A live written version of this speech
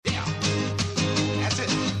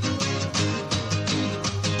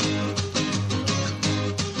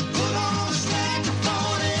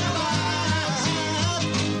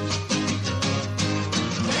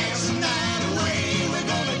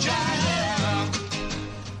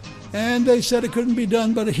And they said it couldn't be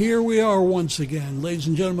done, but here we are once again. Ladies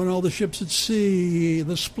and gentlemen, all the ships at sea,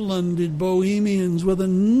 the splendid Bohemians, with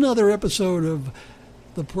another episode of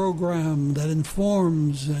the program that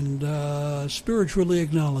informs and spiritually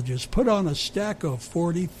acknowledges. Put on a stack of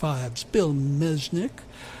 45s. Bill Mesnick,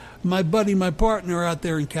 my buddy, my partner out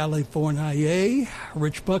there in California,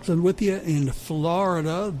 Rich Buckland with you in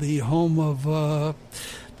Florida, the home of,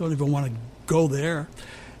 don't even want to go there.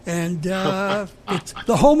 And it's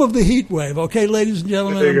the home of the heat wave. Okay, ladies and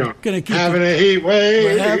gentlemen, there you I'm going to keep having a heat wave.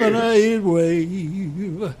 We're having a heat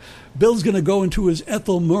wave. Bill's going to go into his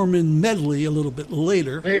Ethel Merman medley a little bit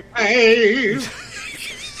later. Heat wave.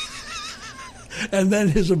 And then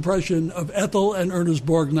his impression of Ethel and Ernest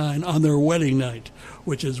Borgnine on their wedding night,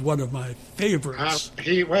 which is one of my favorites.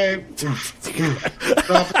 Heat wave.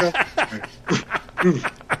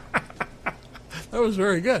 That was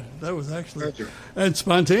very good. That was actually and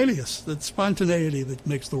spontaneous. That spontaneity that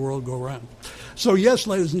makes the world go round. So yes,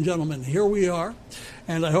 ladies and gentlemen, here we are,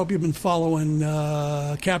 and I hope you've been following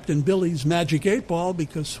Captain Billy's Magic 8-Ball,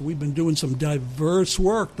 because we've been doing some diverse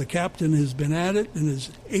work. The Captain has been at it in his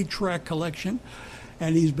 8-track collection,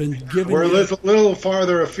 and he's been giving. We're a little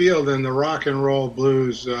farther afield than the rock and roll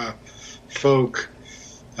blues folk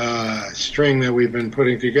string that we've been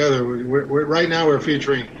putting together. Right now we're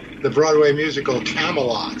featuring the Broadway musical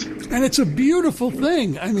Camelot. And it's a beautiful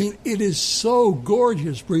thing. I mean, it is so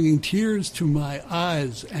gorgeous, bringing tears to my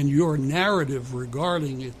eyes, and your narrative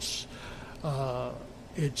regarding its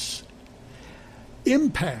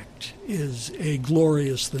impact is a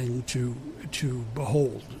glorious thing to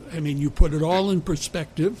behold. I mean, you put it all in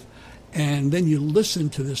perspective, and then you listen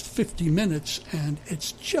to this 50 minutes, and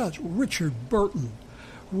it's just Richard Burton,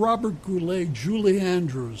 Robert Goulet, Julie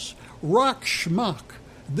Andrews, Rock Schmuck.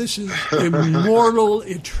 This is immortal,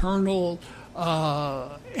 eternal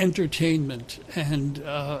entertainment, and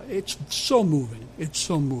it's so moving. It's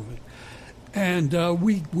so moving. And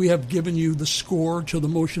we have given you the score to the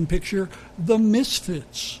motion picture, The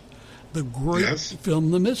Misfits, the great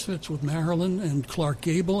film The Misfits, with Marilyn and Clark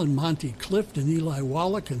Gable and Monty Clift and Eli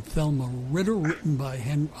Wallach and Thelma Ritter, written by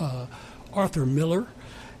Arthur Miller.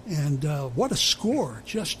 And what a score.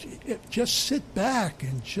 Just sit back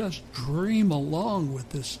and just dream along with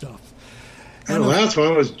this stuff. And the last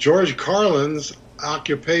one was George Carlin's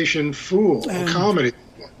Occupation Fool, a comedy.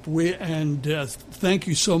 Thank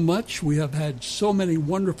you so much. We have had so many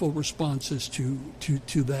wonderful responses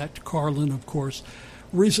to that. Carlin, of course,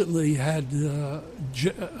 recently had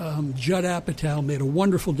Judd Apatow made a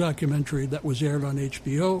wonderful documentary that was aired on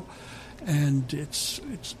HBO, and it's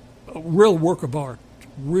a real work of art,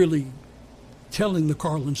 really telling the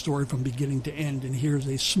Carlin story from beginning to end. And here's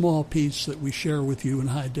a small piece that we share with you in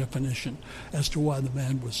high definition as to why the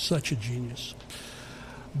man was such a genius.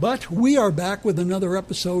 But we are back with another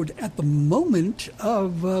episode at the moment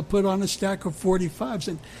of Put on a Stack of 45s.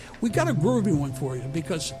 And we got a groovy one for you,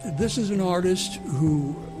 because this is an artist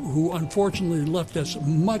who unfortunately left us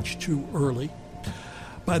much too early,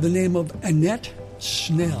 by the name of Annette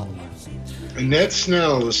Snell. Annette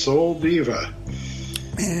Snell, the soul diva.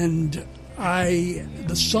 And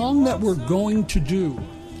the song that we're going to do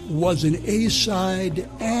was an A-side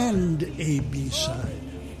and a B-side.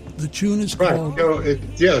 The tune is called...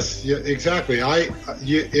 Yes, exactly. As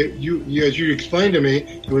you explained to me,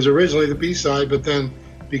 it was originally the B-side, but then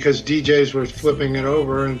because DJs were flipping it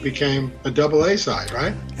over, and became a double A-side,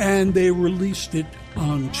 right? And they released it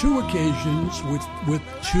on 2 occasions with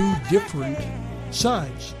 2 different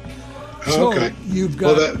sides. So okay. You've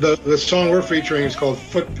got... Well, the song we're featuring is called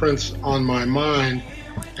Footprints on My Mind,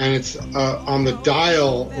 and it's on the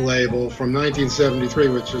Dial label from 1973,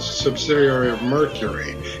 which is a subsidiary of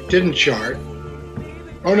Mercury. Didn't chart.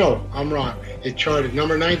 Oh, no, I'm wrong. It charted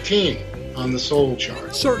number 19 on the Soul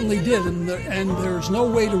chart. Certainly did, and there's no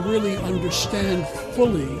way to really understand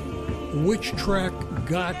fully which track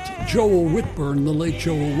got Joel Whitburn, the late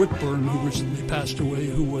Joel Whitburn, who recently passed away,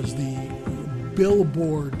 who was the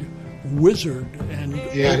Billboard wizard, and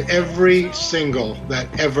he had every single that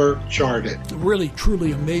ever charted. Really,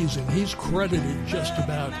 truly amazing. He's credited just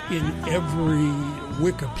about in every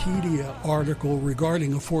Wikipedia article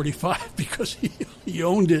regarding a 45, because he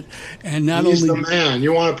owned it. And he's the man.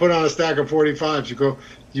 You want to put on a stack of 45s,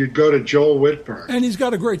 you'd go to Joel Whitburn. And he's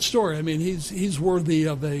got a great story. I mean, he's worthy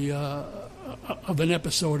of an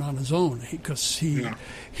episode on his own, because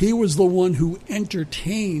he was the one who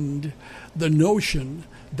entertained the notion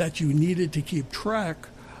that you needed to keep track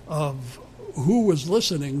of who was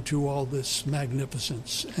listening to all this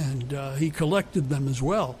magnificence, and he collected them as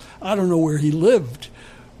well. I don't know where he lived,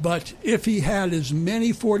 But if he had as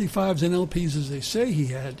many 45s and LPs as they say he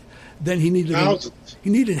had, then he needed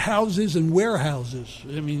houses and warehouses.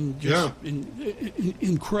 I mean, just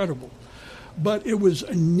incredible. But it was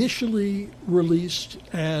initially released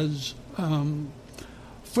as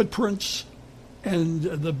Footprints,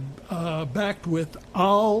 and backed with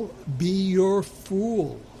 "I'll Be Your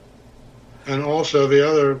Fool." And also the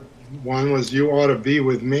other one was "You Ought to Be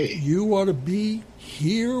With Me." You ought to be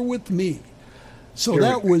here with me. So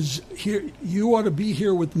that was here. You ought to be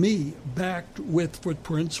here with me. Backed with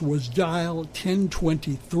Footprints was Dial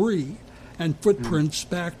 1023, and Footprints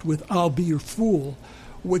backed with "I'll Be Your Fool,"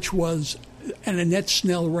 which was an Annette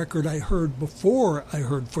Snell record I heard before I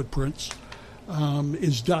heard Footprints.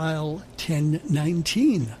 Is Dial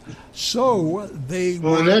 1019. So they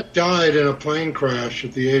Well, Annette died in a plane crash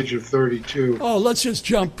at the age of 32. Oh, let's just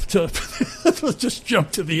jump to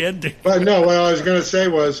the ending. But no, what I was going to say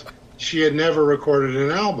was she had never recorded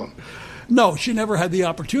an album. No, she never had the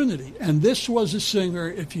opportunity. And this was a singer,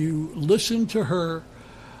 if you listen to her,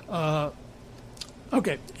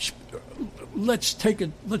 okay, let's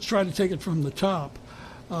try to take it from the top.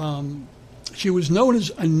 She was known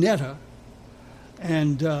as Annetta,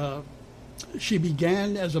 and she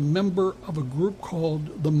began as a member of a group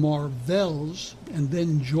called the Marvels, and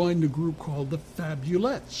then joined a group called the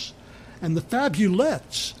Fabulettes. And the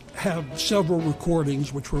Fabulettes have several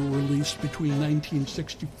recordings which were released between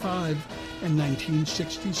 1965 and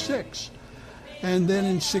 1966. And then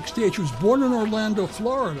in 68, she was born in Orlando,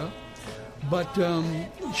 Florida, but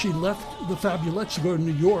she left the Fabulettes to go to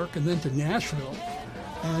New York and then to Nashville.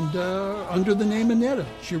 And under the name Annetta,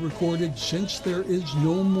 she recorded "Since There Is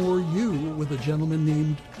No More You" with a gentleman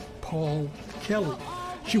named Paul Kelly.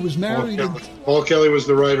 She was married. Paul Kelly was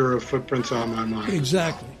the writer of "Footprints on My Mind."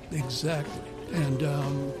 Exactly. And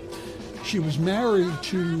she was married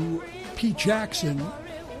to Pete Jackson,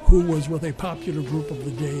 who was with a popular group of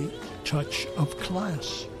the day, Touch of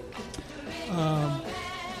Class.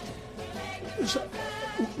 So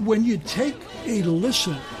when you take a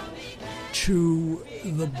listen to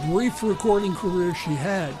the brief recording career she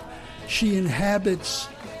had, she inhabits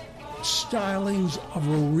stylings of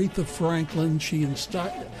Aretha Franklin.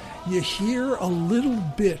 You hear a little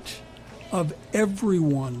bit of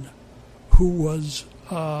everyone who was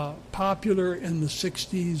popular in the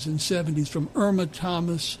 60s and 70s, from Irma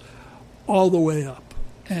Thomas all the way up.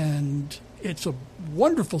 And it's a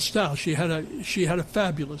wonderful style. She had a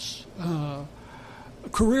fabulous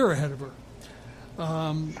career ahead of her.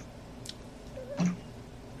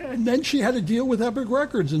 And then she had to deal with Epic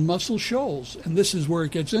Records and Muscle Shoals. And this is where it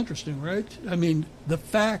gets interesting, right? I mean, the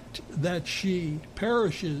fact that she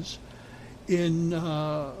perishes in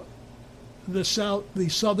the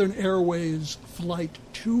Southern Airways Flight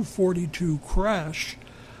 242 crash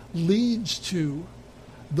leads to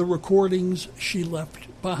the recordings she left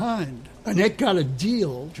behind. Annette got a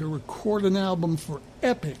deal to record an album for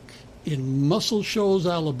Epic in Muscle Shoals,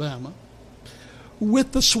 Alabama,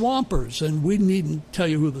 with the Swampers. And we needn't tell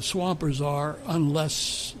you who the Swampers are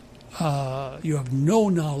unless you have no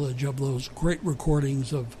knowledge of those great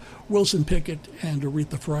recordings of Wilson Pickett and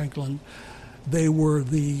Aretha Franklin. They were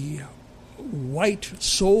the white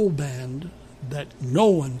soul band that no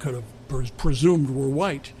one could have presumed were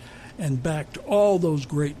white, and backed all those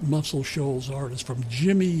great Muscle Shoals artists, from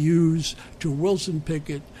Jimmy Hughes to Wilson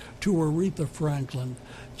Pickett to Aretha Franklin.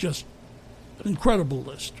 Just an incredible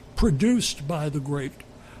list, produced by the great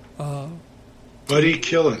Buddy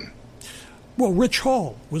Killen. Well, Rich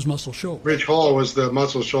Hall was Muscle Shoals. Rich Hall was the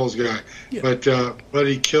Muscle Shoals guy, yeah. But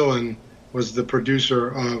Buddy Killen was the producer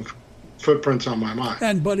of Footprints on My Mind.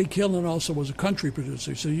 And Buddy Killen also was a country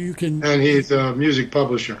producer, so you can... And he's a music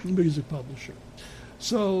publisher.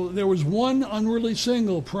 So there was one unreleased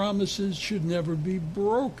single, "Promises Should Never Be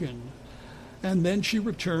Broken." And then she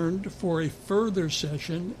returned for a further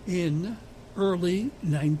session in early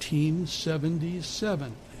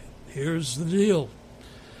 1977. Here's the deal.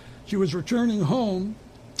 She was returning home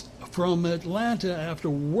from Atlanta after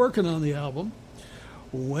working on the album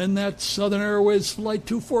when that Southern Airways Flight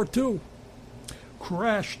 242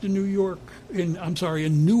 crashed in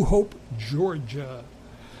New Hope, Georgia,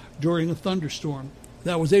 during a thunderstorm.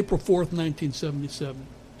 That was April 4th, 1977.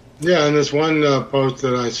 Yeah, and this one post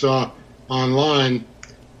that I saw online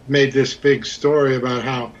made this big story about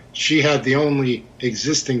how she had the only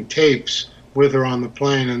existing tapes with her on the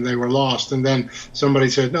plane and they were lost. And then somebody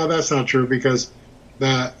said, no, that's not true, because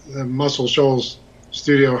the Muscle Shoals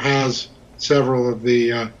studio has several of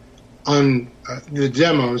the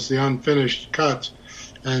demos, the unfinished cuts.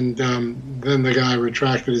 And then the guy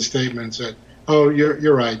retracted his statement and said, oh,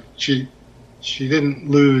 you're right. She didn't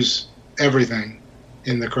lose everything.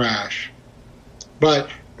 in the crash. But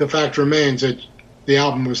the fact remains that the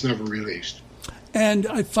album was never released. And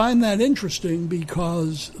I find that interesting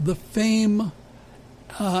because the Fame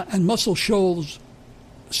and Muscle Shoals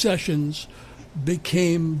sessions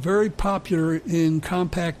became very popular in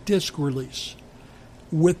compact disc release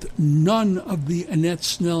with none of the Annette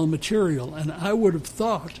Snell material. And I would have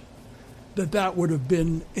thought that that would have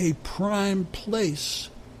been a prime place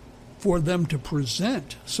for them to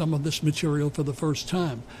present some of this material for the first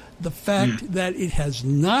time. The fact that it has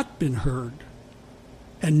not been heard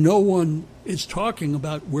and no one is talking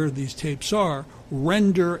about where these tapes are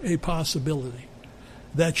render a possibility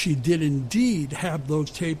that she did indeed have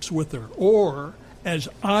those tapes with her, or, as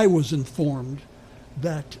I was informed,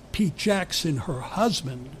 that Pete Jackson, her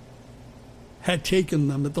husband, had taken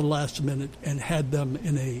them at the last minute and had them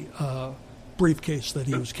in a briefcase that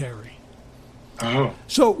he was carrying. Oh.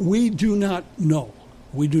 So we do not know.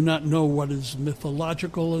 We do not know what is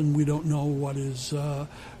mythological, and we don't know what is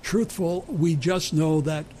truthful. We just know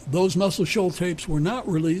that those Muscle Shoals tapes were not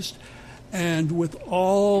released, and with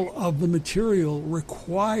all of the material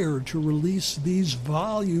required to release these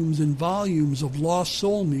volumes and volumes of lost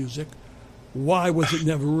soul music, why was it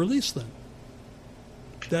never released then?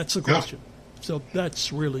 That's the question. Yeah. So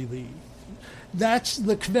that's really that's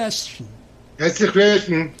the question. That's the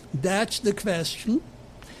question. That's the question.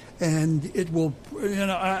 And it will,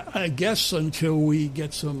 I guess until we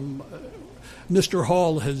get some, Mr.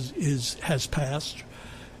 Hall has passed.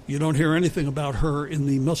 You don't hear anything about her in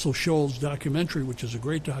the Muscle Shoals documentary, which is a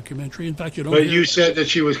great documentary. In fact, you don't. But you said that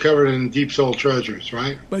she was covered in Deep Soul Treasures,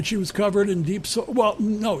 right? But she was covered in Deep Soul. Well,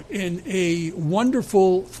 no, in a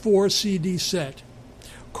wonderful 4-CD set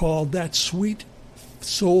called That Sweet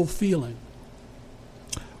Soul Feeling,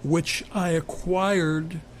 which I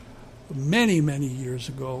acquired many, many years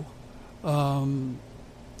ago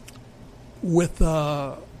with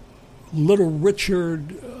Little Richard,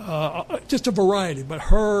 just a variety. But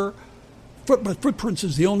Footprints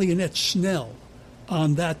is the only Annette Snell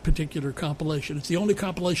on that particular compilation. It's the only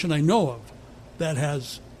compilation I know of that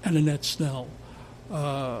has an Annette Snell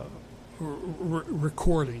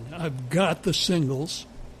recording. I've got the singles.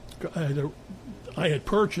 I had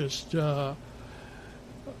purchased I'll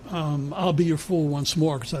Be Your Fool Once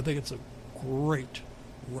More because I think it's a great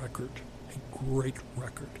record. A great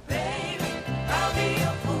record. Baby, I'll be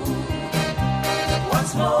your fool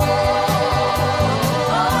once more.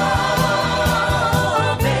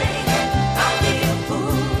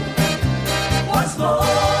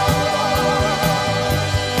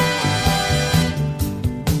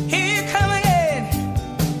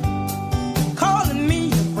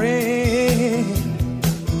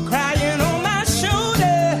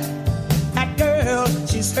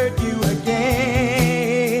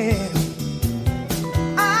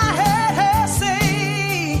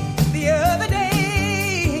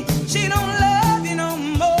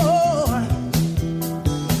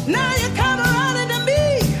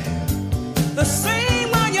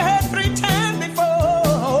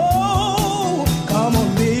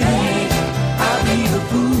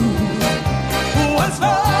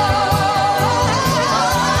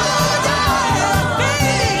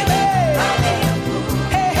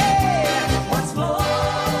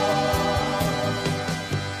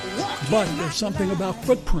 But there's something about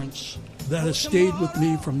Footprints that has stayed with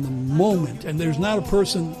me from the moment, and there's not a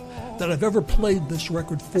person that I've ever played this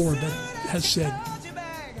record for that has said,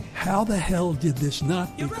 how the hell did this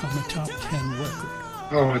not become a top 10 record?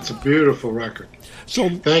 Oh, it's a beautiful record. So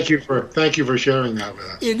thank you for sharing that with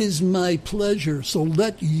us. It is my pleasure. So we're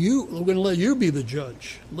going to let you be the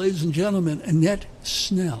judge. Ladies and gentlemen, Annette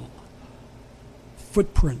Snell,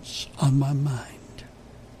 Footprints on My Mind.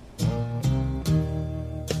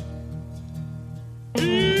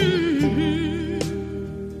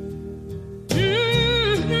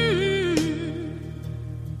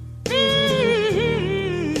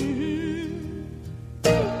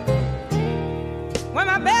 When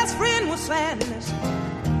my best friend was sadness,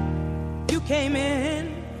 you came in,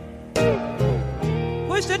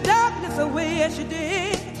 pushed the darkness away as you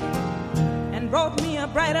did, and brought me a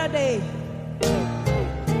brighter day.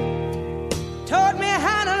 Taught me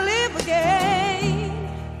how to live again,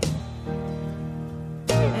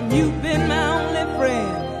 and you've been my only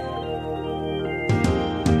friend.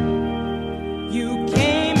 You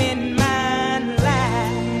came in my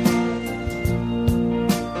life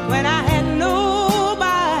when I had nobody.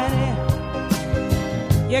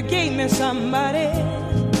 You gave me somebody.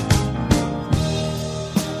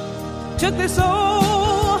 Took this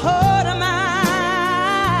old heart of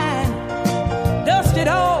mine, dusted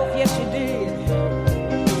off, yes you did.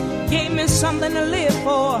 Gave me something to live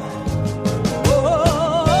for. Oh,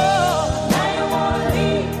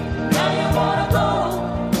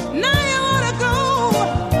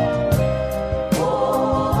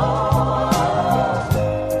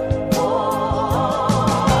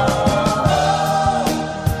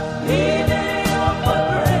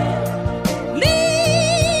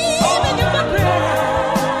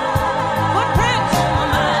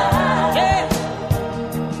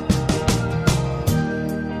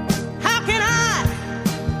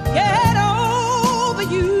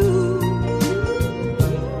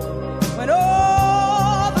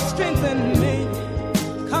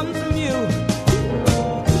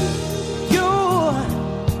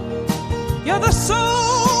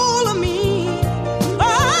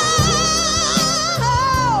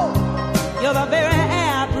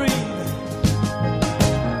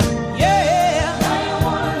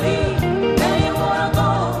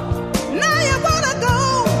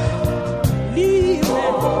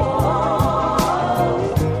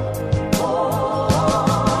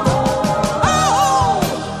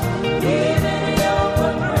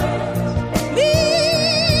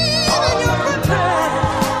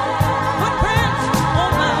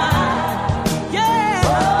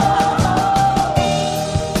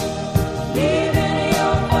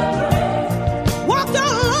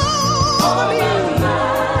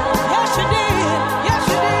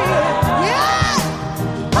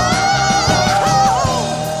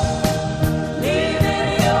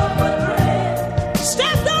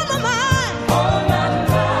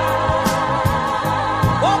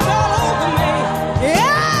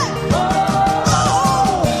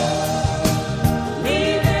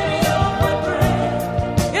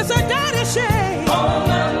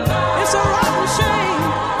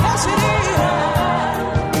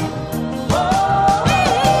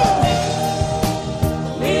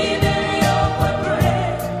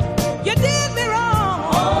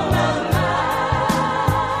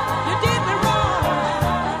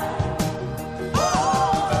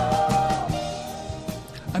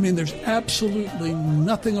 mean, there's absolutely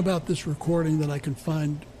nothing about this recording that I can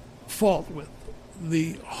find fault with.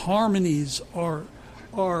 The harmonies are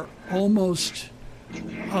almost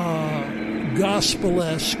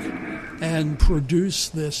gospel-esque and produce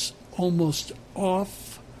this almost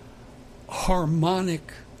off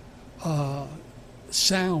harmonic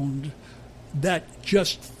sound that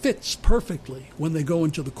just fits perfectly when they go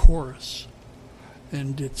into the chorus.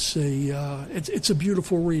 And it's a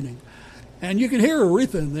beautiful reading. And you can hear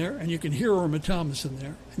Aretha in there, and you can hear Irma Thomas in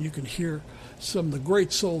there, and you can hear some of the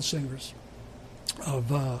great soul singers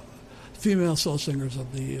female soul singers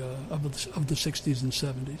of the 60s and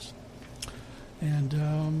 70s.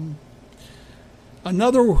 And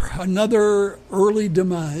another early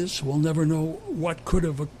demise. We'll never know what could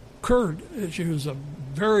have occurred. She was a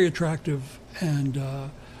very attractive and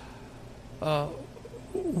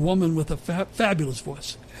woman with a fabulous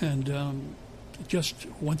voice. And just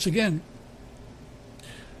once again,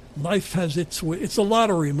 life has it's a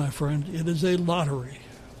lottery, my friend. It is a lottery.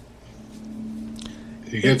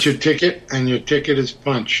 You get your ticket, and your ticket is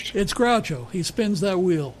punched. It's Groucho. He spins that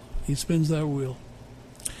wheel. Say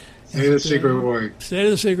the secret word. Say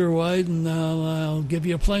the secret word, and I'll give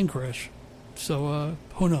you a plane crash. So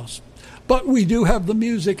who knows? But we do have the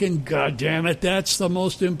music, and God damn it, that's the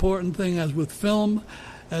most important thing. As with film,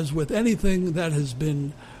 as with anything that has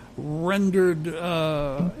been rendered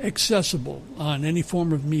accessible on any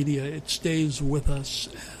form of media, it stays with us,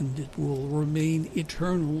 and it will remain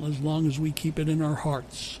eternal as long as we keep it in our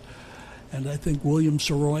hearts. And I think William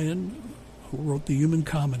Saroyan, who wrote The Human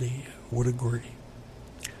Comedy, would agree.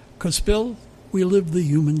 'Cause, Bill, we live the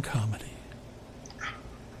human comedy.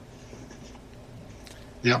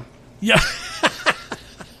 Yep. Yeah.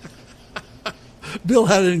 Bill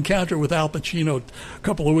had an encounter with Al Pacino a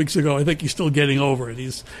couple of weeks ago. I think he's still getting over it.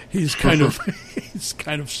 He's kind of he's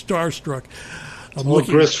kind of starstruck. All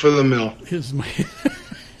grist for the mill.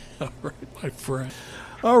 All right, my friend.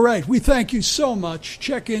 All right, we thank you so much.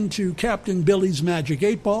 Check into Captain Billy's Magic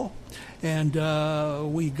 8-Ball, and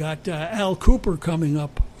we got Al Cooper coming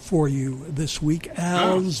up for you this week.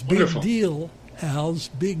 Al's Big Deal. Al's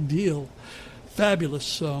Big Deal.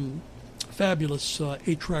 Fabulous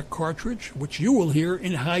 8-track cartridge, which you will hear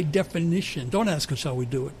in high definition. Don't ask us how we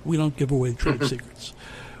do it. We don't give away trade secrets.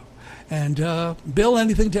 And, Bill,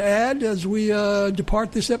 anything to add as we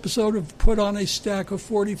depart this episode of Put on a Stack of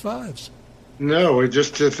 45s? No,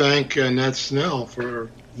 just to thank Ned Snell for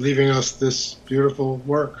leaving us this beautiful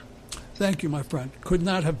work. Thank you, my friend. Could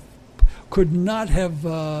not have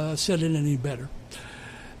said it any better.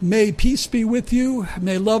 May peace be with you,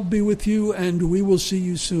 may love be with you, and we will see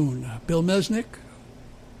you soon. Bill Mesnick,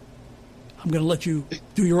 I'm going to let you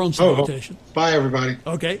do your own salutation. Bye, everybody.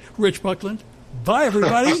 Okay, Rich Buckland. Bye,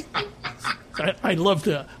 everybody. I love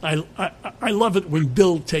it when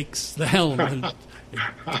Bill takes the helm and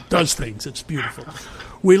does things. It's beautiful.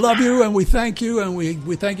 We love you, and we thank you, and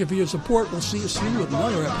we thank you for your support. We'll see you soon with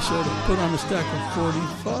another episode of Put on a Stack of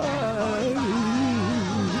 45.